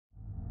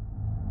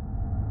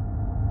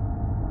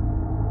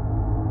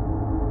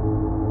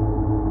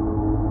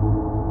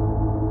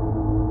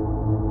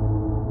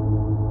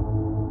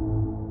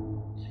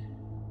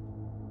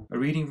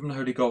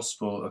Holy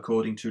Gospel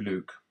according to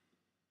Luke.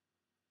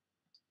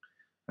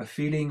 A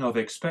feeling of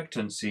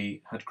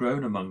expectancy had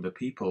grown among the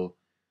people,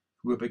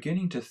 who were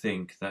beginning to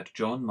think that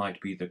John might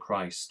be the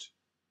Christ.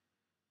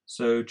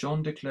 So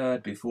John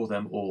declared before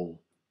them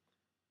all,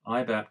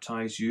 "I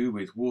baptize you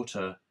with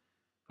water,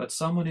 but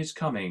someone is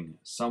coming,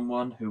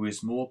 someone who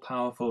is more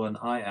powerful than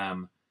I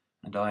am,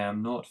 and I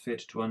am not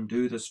fit to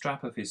undo the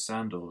strap of his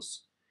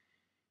sandals.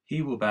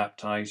 He will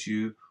baptize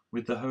you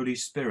with the Holy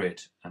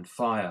Spirit and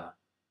fire."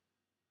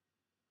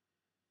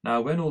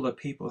 Now when all the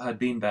people had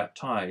been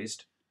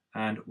baptized,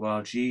 and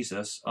while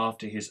Jesus,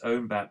 after his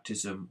own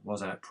baptism,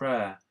 was at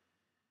prayer,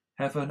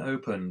 heaven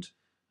opened,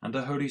 and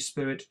the Holy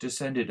Spirit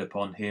descended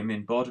upon him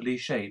in bodily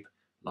shape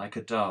like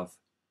a dove.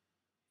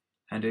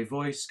 And a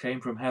voice came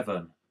from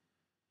heaven,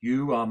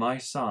 "You are my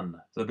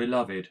Son, the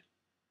Beloved.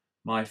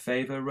 My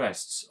favor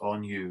rests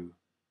on you."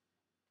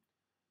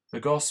 The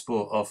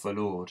Gospel of the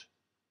Lord.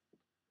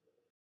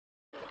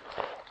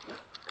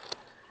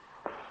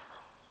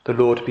 The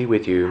Lord be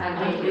with you.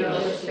 And with your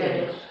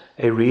spirit.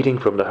 A reading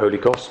from the Holy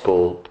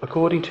Gospel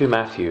according to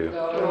Matthew.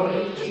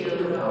 Glory to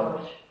you,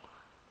 Lord.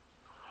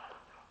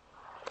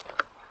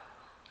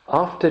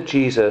 After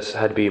Jesus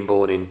had been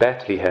born in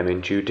Bethlehem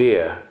in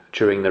Judea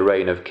during the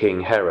reign of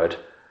King Herod,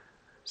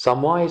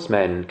 some wise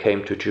men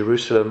came to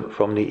Jerusalem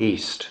from the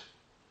east.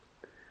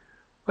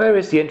 "Where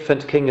is the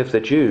infant King of the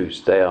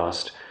Jews?" they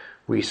asked.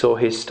 "We saw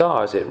his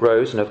star as it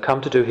rose and have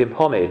come to do him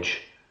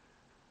homage."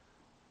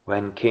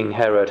 When King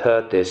Herod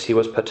heard this, he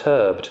was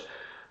perturbed,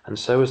 and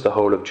so was the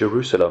whole of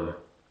Jerusalem.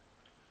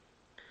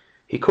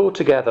 He called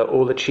together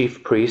all the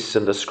chief priests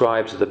and the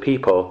scribes of the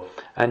people,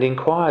 and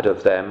inquired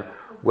of them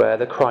where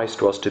the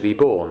Christ was to be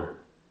born.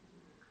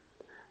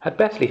 "At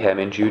Bethlehem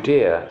in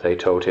Judea," they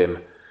told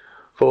him,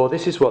 "for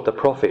this is what the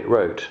prophet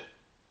wrote.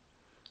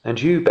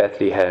 And you,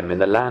 Bethlehem, in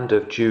the land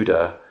of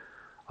Judah,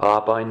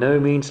 are by no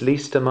means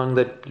least among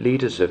the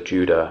leaders of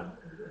Judah,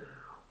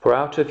 for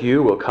out of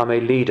you will come a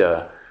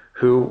leader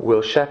who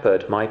will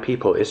shepherd my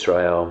people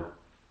Israel."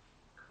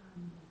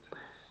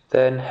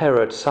 Then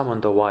Herod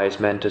summoned the wise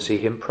men to see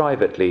him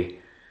privately.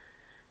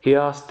 He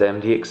asked them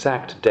the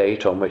exact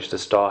date on which the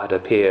star had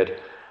appeared,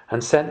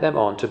 and sent them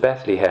on to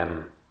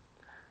Bethlehem.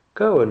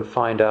 "Go and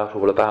find out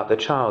all about the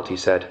child," he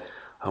said,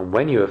 "and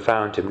when you have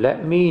found him,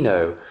 let me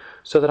know,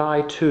 so that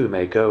I too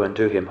may go and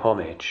do him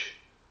homage."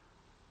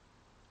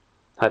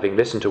 Having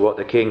listened to what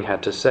the king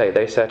had to say,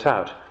 they set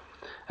out,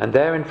 and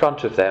there in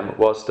front of them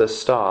was the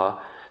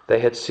star they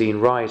had seen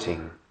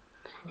rising.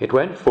 It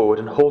went forward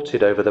and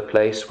halted over the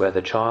place where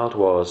the child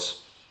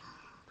was.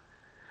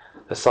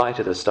 The sight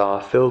of the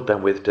star filled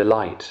them with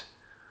delight,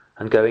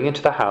 and going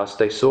into the house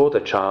they saw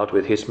the child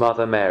with his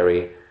mother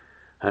Mary,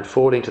 and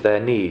falling to their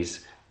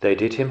knees they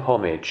did him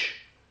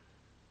homage.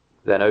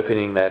 Then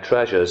opening their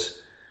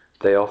treasures,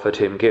 they offered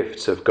him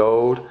gifts of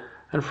gold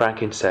and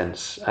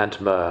frankincense and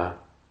myrrh.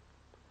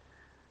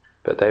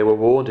 But they were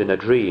warned in a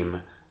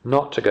dream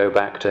not to go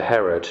back to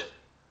Herod,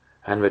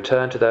 and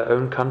return to their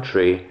own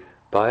country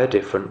by a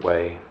different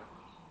way.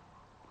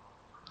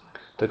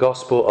 The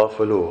Gospel of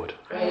the Lord.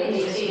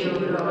 Praise to you,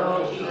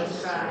 Lord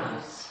Jesus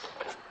Christ.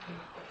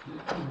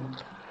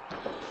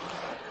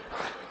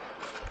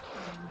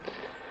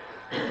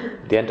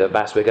 At the end of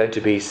Mass, we're going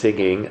to be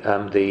singing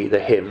the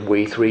hymn,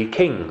 We Three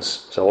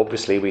Kings. So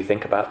obviously we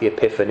think about the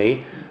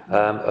Epiphany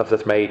of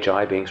the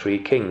Magi being three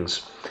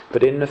kings.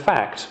 But in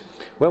fact,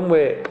 when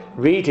we're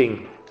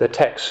reading the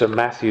text from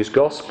Matthew's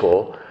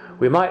Gospel,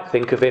 we might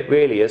think of it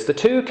really as the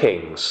two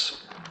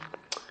kings.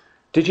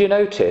 Did you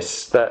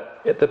notice that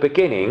at the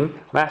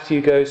beginning, Matthew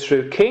goes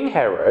through King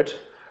Herod,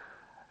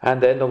 and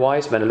then the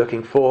wise men are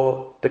looking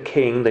for the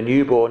king, the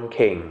newborn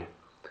king.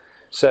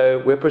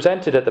 So we're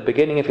presented at the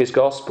beginning of his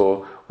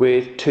Gospel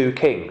with two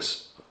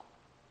kings.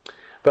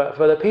 But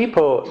for the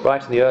people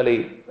right in the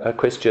early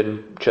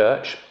Christian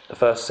church, the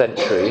first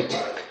century,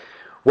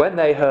 when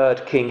they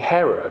heard King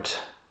Herod,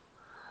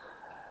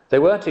 they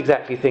weren't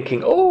exactly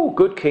thinking, "Oh,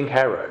 good King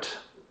Herod."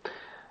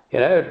 You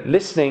know,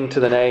 listening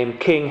to the name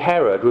King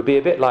Herod would be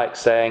a bit like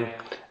saying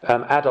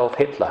Adolf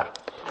Hitler,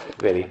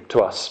 really,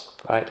 to us,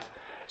 right?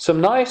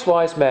 Some nice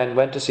wise men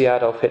went to see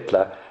Adolf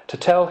Hitler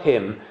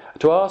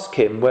to ask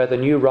him where the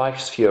new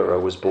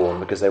Reichsführer was born,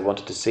 because they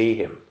wanted to see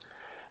him.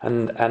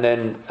 And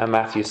then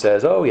Matthew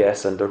says, "Oh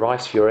yes," and the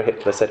Reichsführer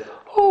Hitler said,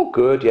 "Oh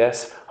good,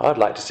 yes, I'd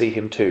like to see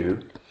him too."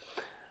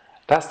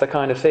 That's the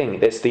kind of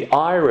thing. It's the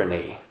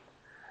irony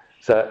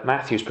that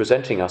Matthew's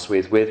presenting us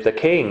with the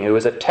king, who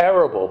was a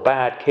terrible,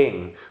 bad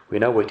king. We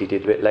know what he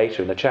did a bit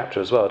later in the chapter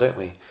as well, don't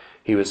we?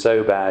 He was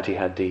so bad he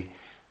had the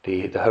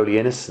holy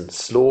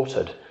innocents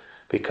slaughtered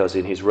because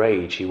in his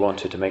rage he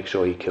wanted to make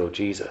sure he killed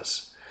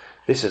Jesus.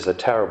 This is a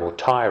terrible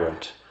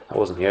tyrant. That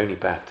wasn't the only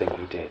bad thing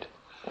he did.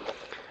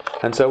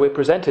 And so we're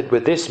presented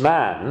with this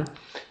man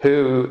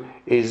who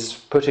is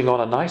putting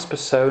on a nice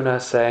persona,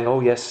 saying, "Oh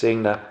yes,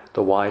 seeing the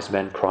wise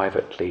men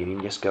privately,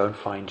 and yes, go and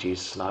find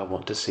Jesus, and I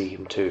want to see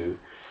him too."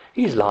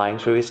 He's lying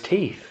through his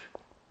teeth.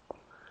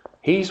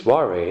 He's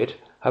worried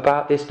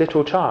about this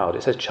little child.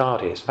 It says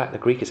child here. In fact, the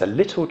Greek is a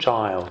little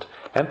child,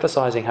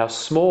 emphasizing how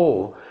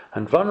small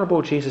and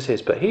vulnerable Jesus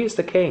is. But he is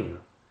the king.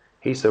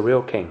 He's the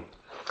real king.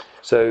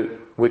 So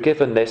we're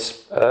given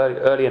this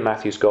early in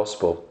Matthew's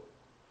Gospel,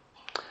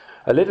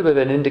 a little bit of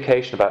an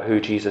indication about who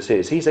Jesus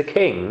is. He's a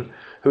king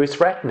who is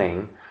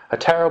threatening a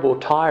terrible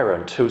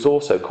tyrant who's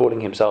also calling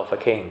himself a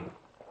king.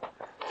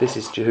 This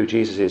is who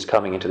Jesus is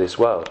coming into this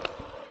world.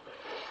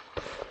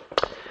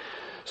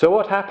 So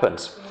what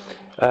happens?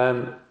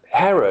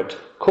 Herod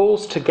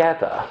calls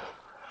together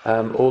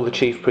all the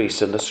chief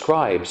priests and the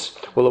scribes.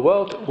 Well,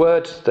 the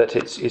word that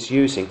it's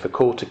using for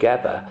call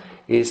together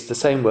is the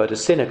same word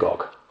as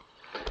synagogue.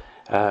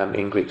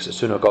 In Greek, so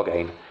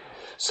synagogein.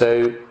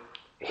 So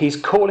he's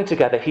calling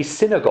together, he's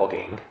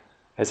synagoguing,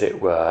 as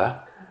it were,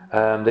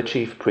 the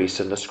chief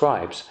priests and the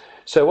scribes.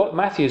 So what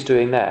Matthew's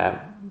doing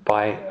there,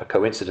 by a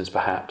coincidence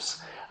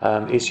perhaps,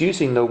 is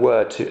using the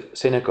word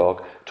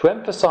synagogue to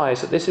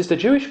emphasize that this is the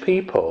Jewish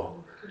people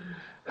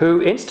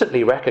who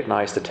instantly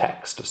recognize the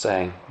text of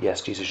saying,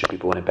 yes, Jesus should be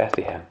born in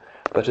Bethlehem,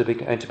 but are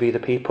going to be the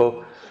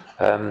people,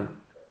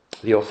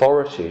 the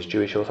authorities,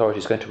 Jewish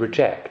authorities, going to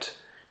reject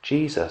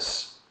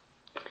Jesus.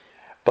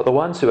 But the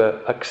ones who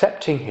are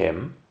accepting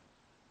him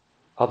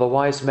are the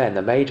wise men,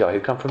 the magi,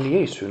 who come from the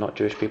east, who are not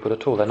Jewish people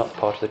at all. They're not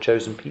part of the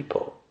chosen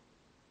people.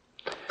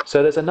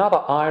 So there's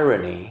another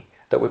irony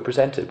that we're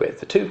presented with.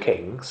 The two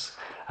kings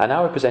are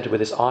now presented with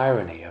this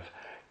irony of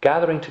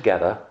gathering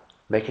together,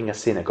 making a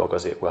synagogue,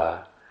 as it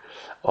were,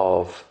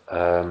 of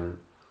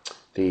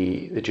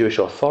the Jewish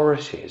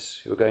authorities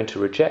who are going to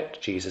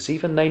reject Jesus,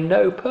 even they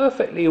know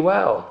perfectly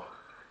well.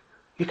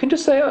 You can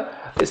just say,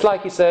 it's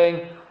like he's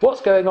saying,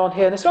 what's going on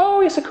here? And they say, oh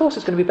yes, of course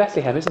it's going to be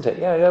Bethlehem, isn't it?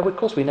 Yeah, of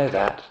course we know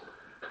that.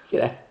 You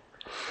know.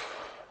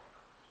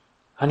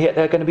 And yet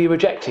they're going to be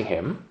rejecting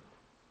him,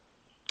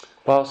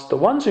 whilst the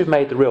ones who've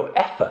made the real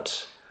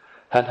effort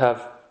and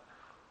have,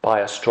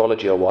 by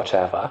astrology or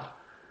whatever,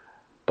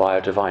 by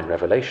a divine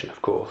revelation,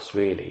 of course,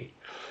 really,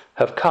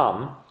 have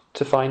come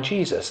to find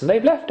Jesus. And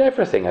they've left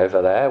everything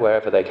over there,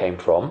 wherever they came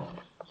from,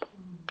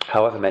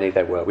 however many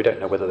there were. We don't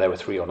know whether there were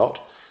 3 or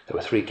not. There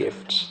were 3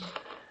 gifts.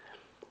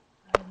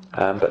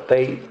 But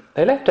they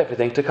left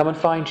everything to come and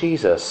find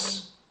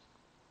Jesus.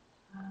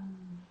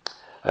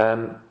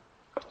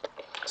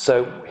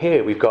 So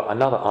here we've got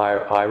another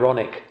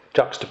ironic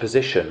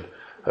juxtaposition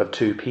of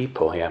 2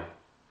 people here.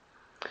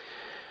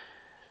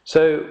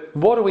 So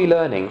what are we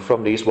learning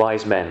from these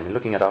wise men? We're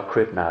looking at our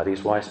crib now,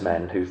 these wise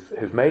men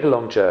who've made a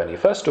long journey.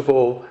 First of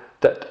all,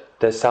 that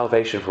there's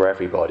salvation for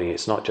everybody.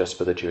 It's not just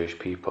for the Jewish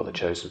people, the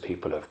chosen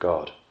people of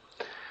God.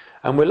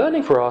 And we're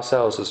learning for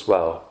ourselves as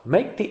well.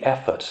 Make the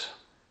effort.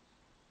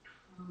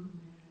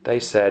 They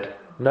said,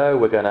 no,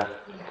 we're going to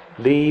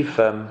leave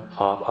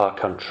our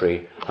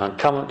country and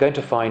going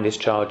to find this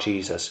child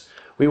Jesus.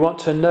 We want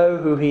to know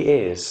who he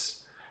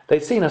is.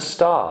 They'd seen a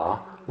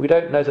star. We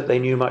don't know that they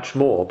knew much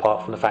more,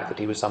 apart from the fact that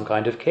he was some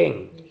kind of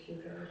king.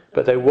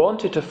 But they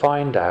wanted to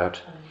find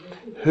out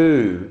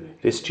who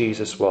this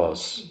Jesus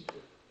was.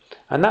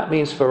 And that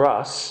means for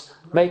us,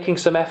 making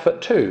some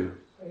effort too.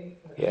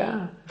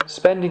 Yeah,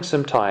 spending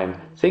some time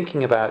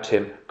thinking about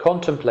him,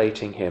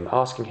 contemplating him,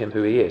 asking him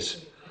who he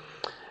is.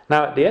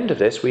 Now, at the end of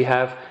this, we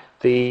have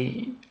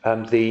the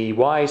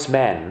wise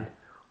men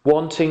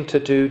wanting to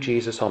do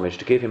Jesus homage,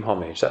 to give him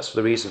homage. That's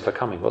the reason for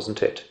coming,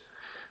 wasn't it?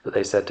 That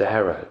they said to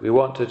Herod, we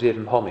want to give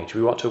him homage,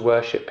 we want to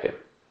worship him.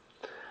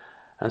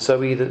 And so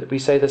we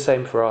say the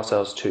same for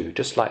ourselves too,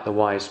 just like the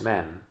wise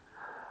men.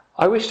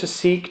 I wish to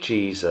seek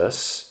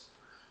Jesus,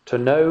 to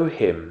know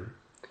him,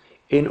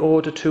 in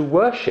order to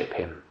worship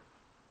him.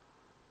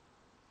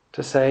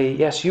 To say,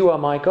 yes, you are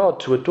my God,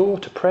 to adore,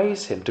 to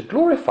praise him, to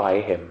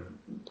glorify him.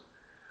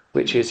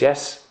 Which is,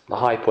 yes, the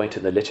high point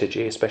in the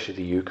liturgy, especially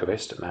the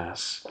Eucharist at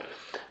Mass.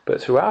 But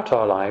throughout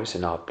our lives,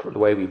 in the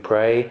way we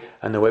pray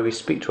and the way we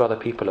speak to other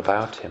people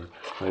about him,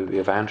 the way we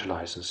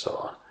evangelize and so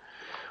on,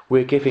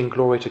 we're giving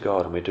glory to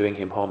God and we're doing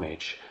him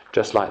homage,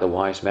 just like the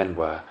wise men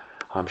were.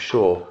 I'm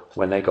sure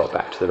when they got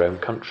back to their own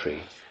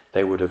country,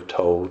 they would have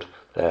told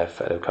their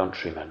fellow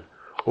countrymen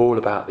all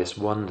about this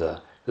wonder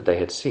that they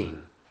had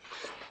seen.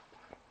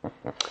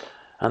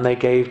 And they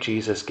gave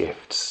Jesus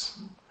gifts.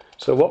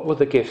 So what were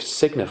the gifts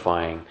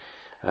signifying?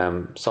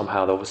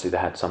 Somehow, obviously, they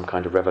had some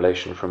kind of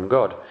revelation from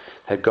God.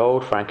 They had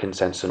gold,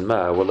 frankincense, and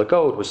myrrh. Well, the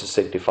gold was to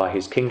signify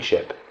his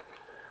kingship,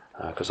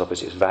 because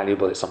obviously it's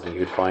valuable. It's something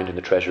you'd find in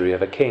the treasury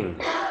of a king.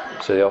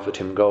 So they offered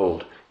him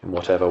gold in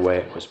whatever way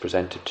it was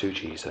presented to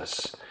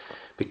Jesus,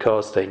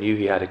 because they knew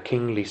he had a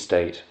kingly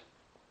state.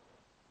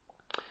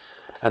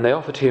 And they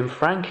offered him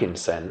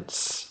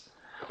frankincense.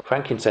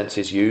 Frankincense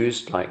is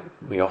used, like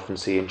we often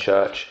see in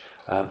church,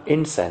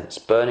 incense.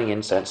 Burning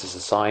incense is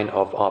a sign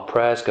of our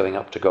prayers going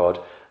up to God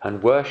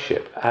and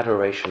worship,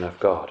 adoration of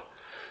God.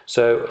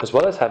 So as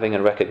well as having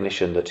a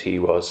recognition that he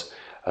was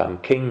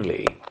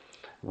kingly,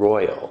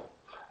 royal,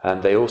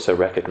 and they also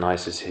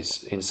recognized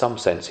his, in some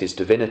sense, his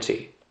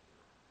divinity.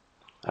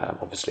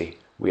 Obviously,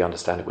 we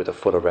understand it with a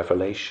fuller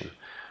revelation.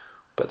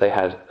 But they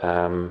had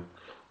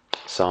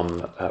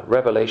some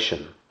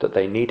revelation that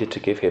they needed to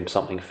give him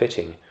something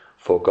fitting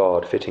for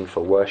God, fitting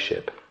for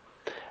worship.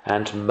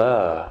 And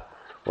myrrh,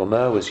 well,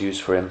 myrrh was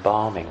used for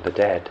embalming the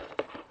dead.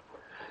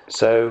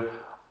 So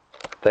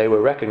they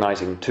were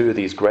recognizing two of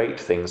these great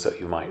things that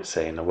you might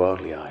say in the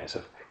worldly eyes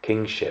of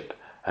kingship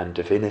and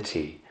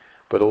divinity,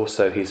 but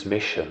also his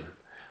mission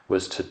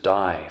was to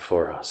die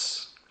for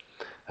us.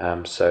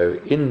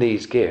 So in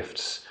these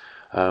gifts,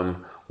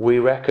 we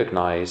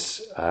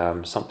recognize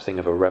something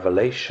of a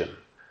revelation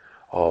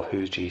of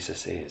who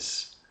Jesus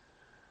is,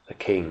 the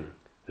King,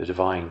 the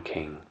divine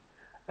King,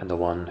 and the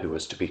one who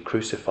was to be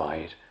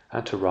crucified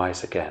and to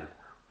rise again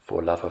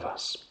for love of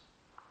us.